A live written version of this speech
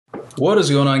What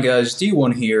is going on, guys?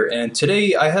 D1 here, and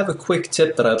today I have a quick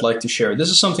tip that I'd like to share. This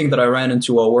is something that I ran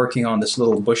into while working on this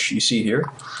little bush you see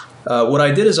here. What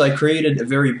I did is I created a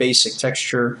very basic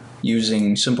texture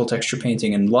using simple texture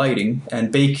painting and lighting,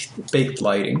 and baked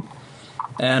lighting.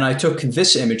 And I took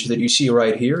this image that you see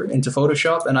right here into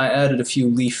Photoshop, and I added a few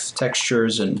leaf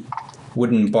textures and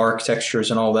wooden bark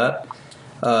textures and all that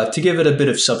to give it a bit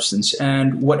of substance.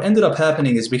 And what ended up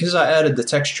happening is, because I added the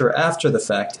texture after the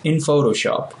fact in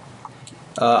Photoshop,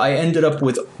 I ended up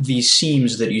with these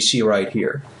seams that you see right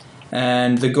here.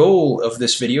 And the goal of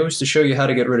this video is to show you how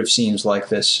to get rid of seams like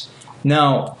this.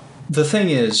 Now, the thing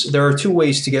is, there are two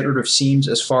ways to get rid of seams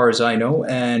as far as I know,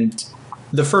 and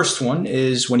the first one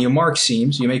is when you mark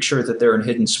seams, you make sure that they're in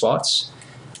hidden spots.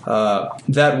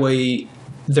 That way,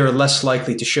 they're less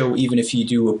likely to show even if you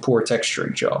do a poor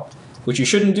texturing job, which you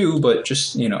shouldn't do, but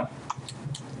just, you know,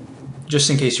 just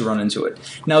in case you run into it.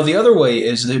 Now, the other way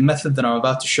is the method that I'm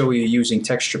about to show you using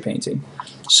texture painting.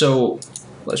 So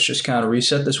let's just kind of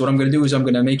reset this. What I'm going to do is I'm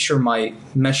going to make sure my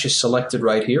mesh is selected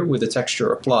right here with the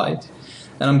texture applied.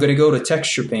 And I'm going to go to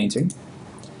texture painting.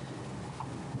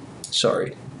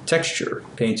 Texture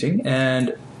painting.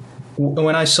 And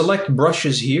when I select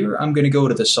brushes here, I'm going to go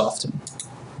to the soften.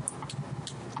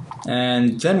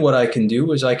 And then what I can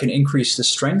do is I can increase the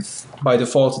strength. By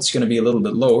default, it's going to be a little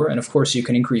bit lower, and of course you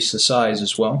can increase the size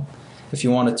as well if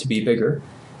you want it to be bigger.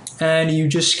 And you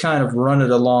just kind of run it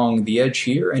along the edge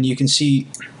here, and you can see,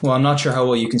 well, I'm not sure how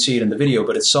well you can see it in the video,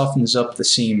 but it softens up the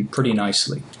seam pretty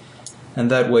nicely.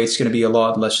 And that way it's going to be a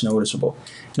lot less noticeable.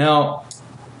 Now,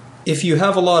 if you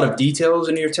have a lot of details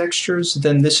in your textures,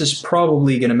 then this is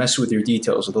probably going to mess with your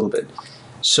details a little bit.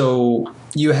 So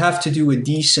you have to do a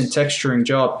decent texturing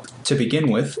job to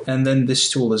begin with, and then this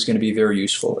tool is going to be very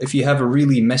useful. If you have a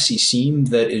really messy seam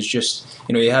that is just,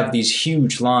 you know, you have these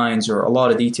huge lines or a lot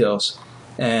of details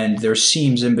and there's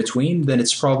seams in between, then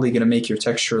it's probably going to make your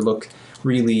texture look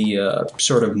really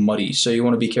sort of muddy. So you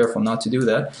want to be careful not to do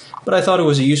that. But I thought it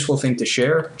was a useful thing to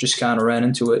share, just kind of ran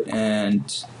into it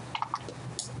and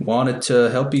wanted to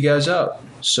help you guys out.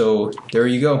 So there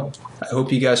you go. I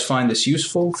hope you guys find this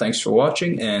useful. Thanks for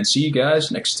watching, and see you guys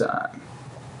next time.